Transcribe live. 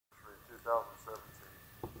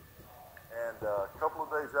a couple of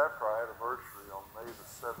days after our anniversary, on May the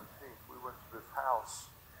 17th, we went to this house.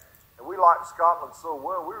 And we liked Scotland so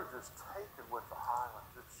well, we were just taken with the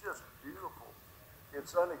Highlands. It's just beautiful.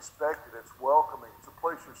 It's unexpected. It's welcoming. It's a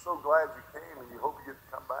place you're so glad you came and you hope you get to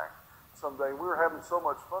come back someday. We were having so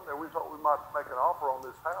much fun there. We thought we might make an offer on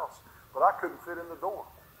this house, but I couldn't fit in the door.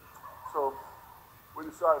 So we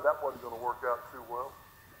decided that wasn't going to work out too well.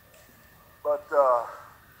 But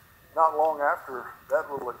not long after that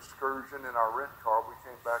little excursion in our rent car, we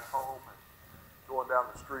came back home, and going down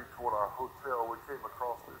the street toward our hotel, we came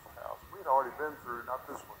across this house. We'd already been through, not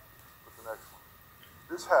this one, but the next one.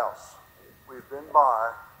 This house, we had been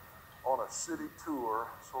by on a city tour,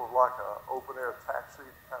 sort of like an open-air taxi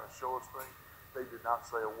to kind of show us things. They did not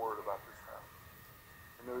say a word about this house.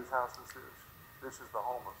 You know whose house this is? This is the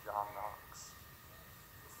home of John Knox,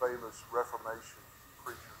 the famous Reformation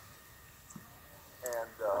preacher.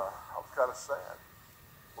 And I was kind of sad.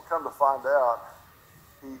 Well, come to find out,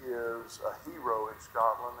 he is a hero in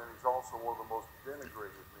Scotland, and he's also one of the most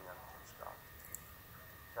denigrated men in Scotland.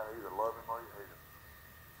 You kind of either love him or you hate him.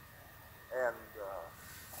 And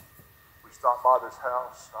we stopped by this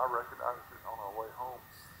house. I recognized it on our way home.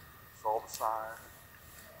 Saw the sign.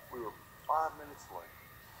 We were 5 minutes late.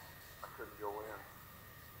 I couldn't go in.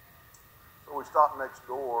 So we stopped next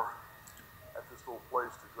door at this little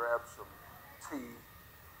place to grab some tea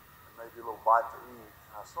and maybe a little bite to eat.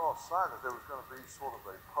 And I saw a sign that there was going to be sort of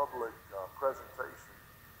a public presentation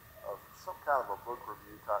of some kind of a book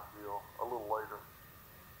review type deal a little later.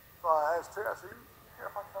 So I asked Terry, I said, "You care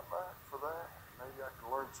if I come back for that? Maybe I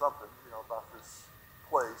can learn something, about this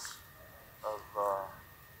place of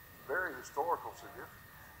very historical significance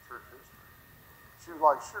in church history." She was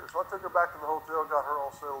like, "Sure." So I took her back to the hotel, got her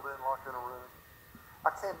all settled in, locked in a room.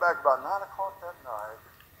 I came back about 9 o'clock that night.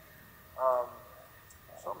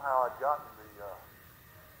 Somehow I'd gotten the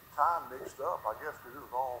time mixed up, I guess, because it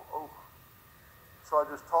was all over. So I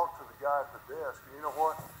just talked to the guy at the desk, and you know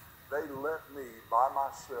what? They let me, by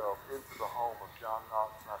myself, into the home of John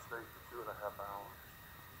Knox, and I stayed for 2.5 hours.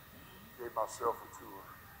 Gave myself a tour.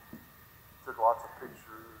 Took lots of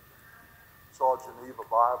pictures. Saw a Geneva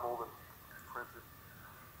Bible that was printed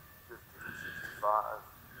 1565.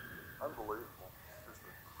 Unbelievable. Just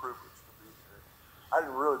a privilege to be there. I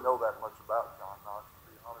didn't really know that much about John Knox, to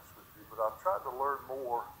be honest with you, but I've tried to learn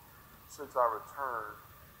more since I returned.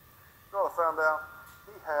 You know what I found out?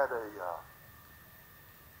 He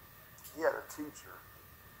had a teacher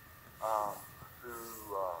who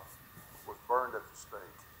was burned at the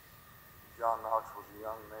stake. John Knox was a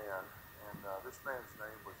young man, and this man's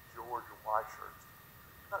name was George Wishart.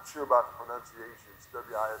 Not sure about the pronunciation. It's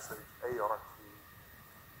Wishart.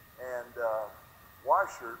 And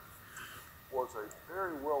Wishart was a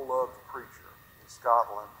very well-loved preacher in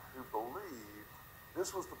Scotland who believed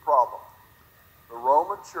this was the problem. The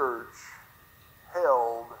Roman Church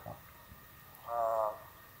held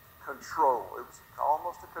control. It was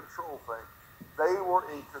almost a control thing. They were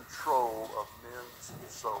in control of men's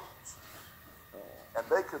souls. And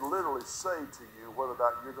they could literally say to you whether or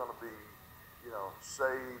not you're going to be,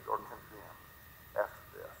 saved or condemned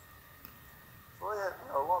after death. So they had,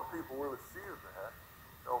 a lot of people really feared that,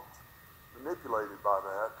 felt manipulated by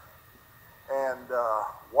that. And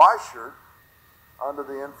Wishart, under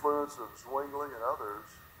the influence of Zwingli and others,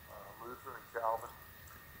 Luther and Calvin,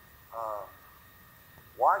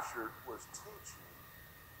 Wishart was teaching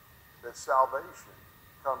that salvation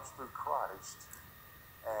comes through Christ,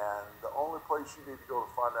 and the only place you need to go to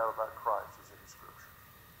find out about Christ is in the Scripture.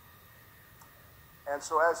 And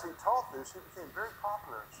so as he taught this, he became very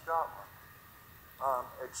popular in Scotland,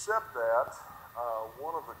 except that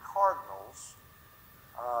one of the cardinals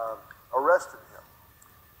arrested him.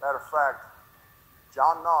 Matter of fact,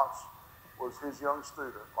 John Knox was his young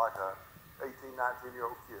student, like a 18,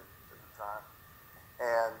 19-year-old kid at the time,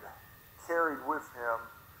 and carried with him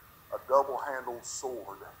a double-handled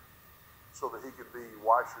sword so that he could be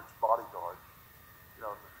Wishart's bodyguard, to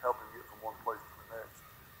help him get from one place to the next.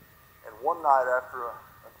 And one night after a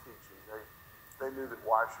teaching, they knew that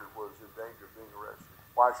Wishart was in danger of being arrested.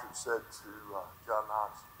 Wishart said to John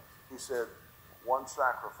Knox, he said, "One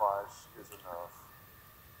sacrifice is enough.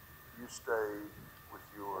 You stay with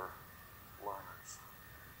your learners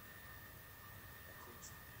and teach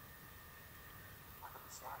them like a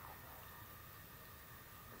disciple."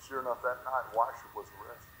 And sure enough, that night, Wishart was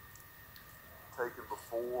arrested, taken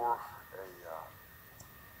before a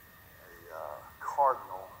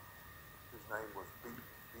cardinal. His name was Beaton.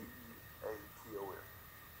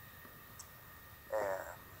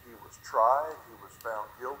 And he was tried. He was found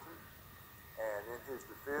guilty. And in his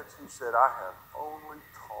defense, he said, "I have only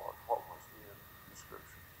taught what was in the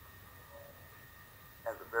Scripture."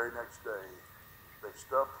 very next day, they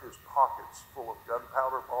stuffed his pockets full of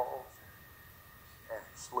gunpowder balls and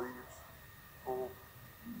his sleeves full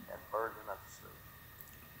and burned him at the stake.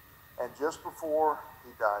 And just before he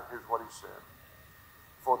died, here's what he said.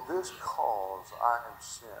 For this cause I am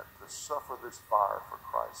sent, to suffer this fire for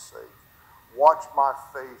Christ's sake. Watch my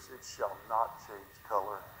face, it shall not change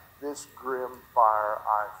color. This grim fire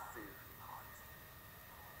I fear not.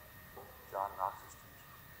 John Knox's teacher.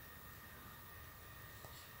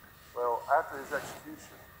 Well, after his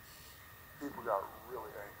execution, people got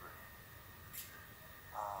really angry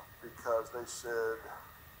because they said,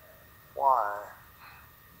 why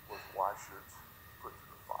was Weishaupt put to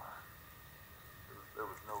the fire? There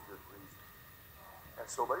was no good reason. And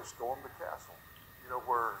so they stormed the castle. You know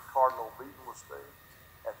where Cardinal Beaton was staying?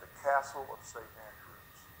 At the castle of St.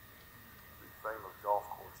 Andrews. The famous golf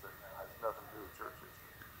course there now. It has nothing to do with church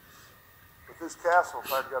history. But this castle, in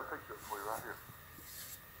fact, I got a picture of it for you right here,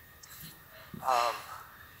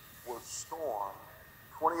 was stormed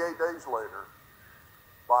 28 days later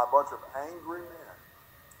by a bunch of angry men.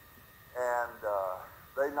 And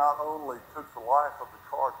they not only took the life of the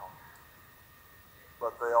cardinal,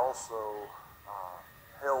 but they also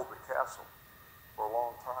held the castle for a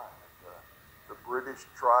long time. The British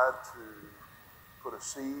tried to put a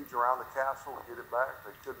siege around the castle and get it back.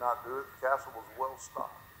 They could not do it. The castle was well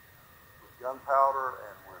stocked with gunpowder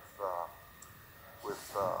and with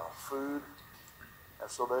food. And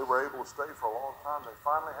so they were able to stay for a long time. They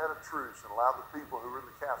finally had a truce and allowed the people who were in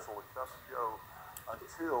the castle to come and go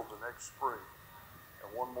until the next spring. And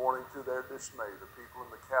one morning, to their dismay, the people in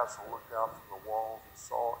the castle looked out from the walls and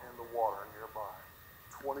saw in the water nearby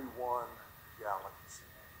 21 galleys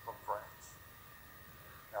from France.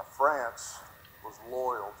 Now, France was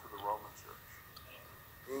loyal to the Roman Church.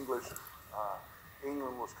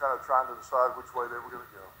 England was kind of trying to decide which way they were going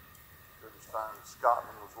to go. At this time,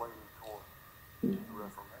 Scotland was leaning toward the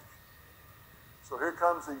Reformation. So here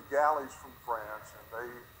comes these galleys from France, and they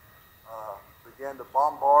began to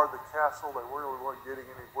bombard the castle. They really weren't getting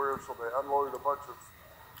anywhere, so they unloaded a bunch of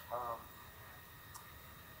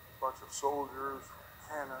soldiers,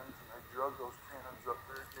 cannons, and they drug those cannons up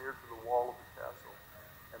very near to the wall of the castle.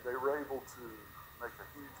 And they were able to make a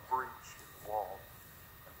huge breach in the wall.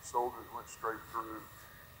 And the soldiers went straight through.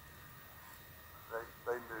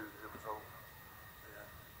 They knew it was over.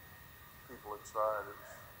 And people inside, it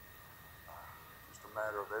was just a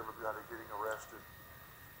matter of everybody getting arrested.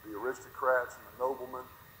 The aristocrats and the noblemen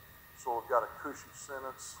sort of got a cushy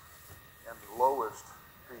sentence, and the lowest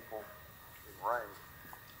people in rank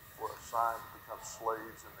were assigned to become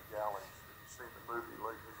slaves in the galleys. Have you seen the movie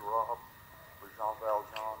Les Miserables, where Jean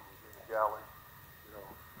Valjean was in the galley,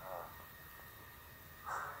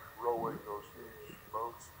 rowing those huge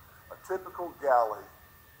boats? A typical galley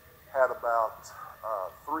had about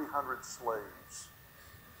 300 slaves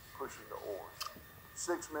pushing the oars.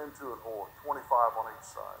 6 men to an oar, 25 on each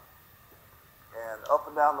side. And up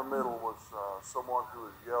and down the middle was someone who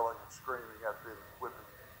was yelling and screaming at them, whipping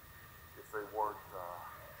if they weren't,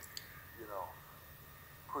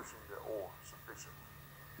 pushing the oar sufficiently.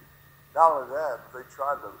 Not only that, they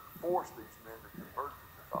tried to force these men to convert to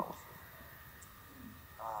Catholicism.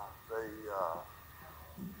 They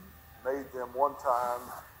made them one time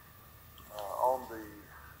on the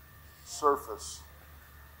surface,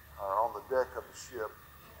 on the deck of the ship,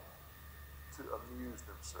 to amuse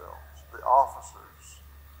themselves. The officers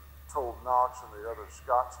told Knox and the other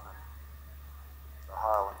Scotsmen, the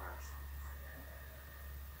Highlanders,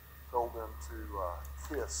 told them to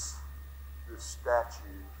kiss this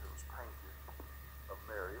statue that was painted of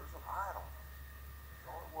Mary. It was an idol. That's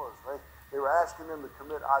all it was. They were asking them to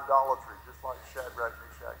commit idolatry, just like Shadrach,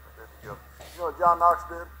 Meshach, and Abednego. You know what John Knox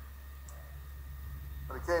did?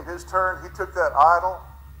 When it came his turn, he took that idol,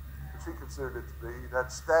 which he considered it to be,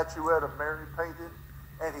 that statuette of Mary painted,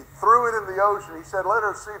 and he threw it in the ocean. He said, let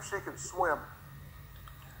her see if she can swim.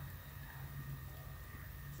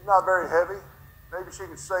 She's not very heavy. Maybe she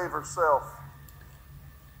can save herself.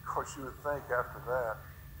 Of course, you would think after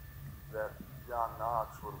that John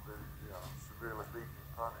Knox would have been severely beaten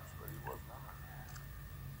and punished, but he was not.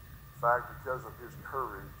 In fact, because of his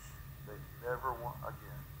courage, they never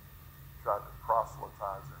again tried to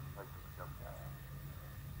proselytize him and make him become Catholic.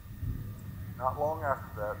 Not long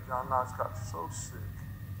after that, John Knox got so sick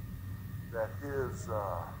that his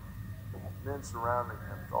men surrounding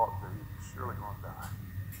him thought that he was surely going to die.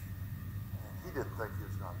 And he didn't think he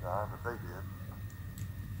was going to die, but they did.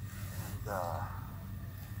 And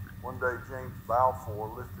one day, James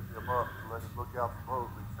Balfour lifted him up and let him look out the boat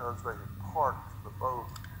because they had parked the boat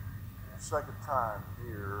a second time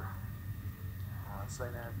near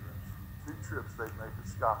St. Andrews. 2 trips they'd made to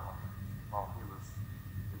Scotland while he was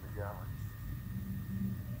in the galleys.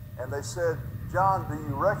 And they said, John, do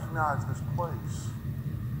you recognize this place?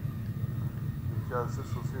 Because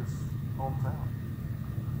this was his hometown.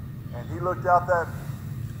 And he looked out that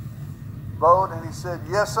boat and he said,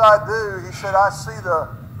 yes, I do. He said, I see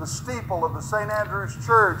the steeple of the St. Andrew's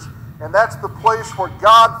Church, and that's the place where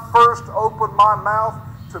God first opened my mouth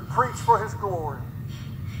to preach for his glory.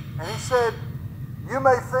 And he said, you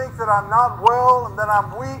may think that I'm not well and that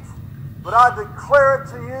I'm weak, but I declare it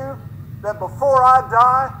to you that before I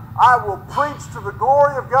die, I will preach to the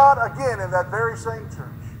glory of God again in that very same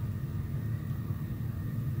church.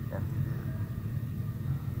 And he did.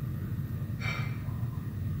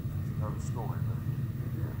 It's another story, but he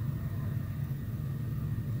did.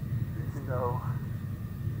 Did you know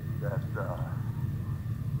that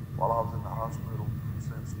while I was in the hospital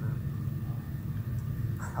since then,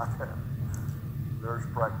 I've had nurse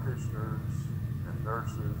practitioners and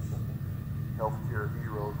nurses, healthcare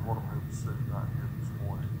heroes. One of them is sitting right here this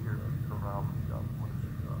morning. Here to come out. God bless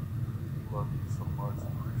you. God love you so much. I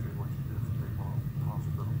appreciate what you did for people in the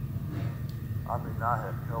hospital. I mean, I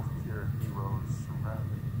had healthcare heroes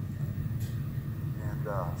surrounding me. And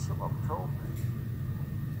some of them told me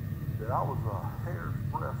that I was a hair's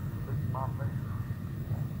breadth from being my maker.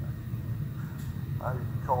 I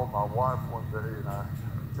even called my wife one day and I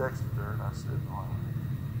texted her and I said, oh,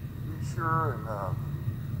 be sure and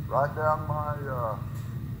write down my,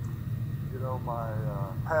 my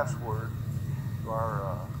password to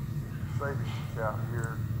our savings account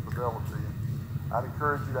here at Fidelity. I'd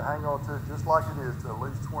encourage you to hang on to it just like it is to at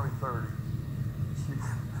least 2030.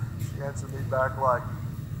 She answered me back like,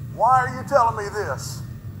 why are you telling me this?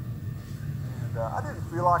 And I didn't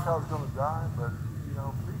feel like I was going to die, but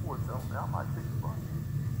people were telling me I might kick the bucket.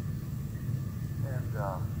 And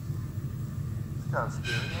it's kind of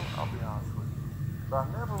scary, I'll be honest with you. But I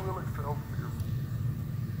never really felt fearful.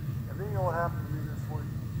 And then you know what happened to me this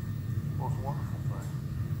week? The most wonderful thing.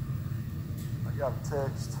 I got a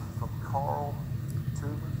text from Carl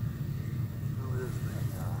Tubman, who is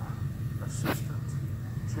the assistant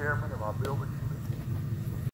chairman of our building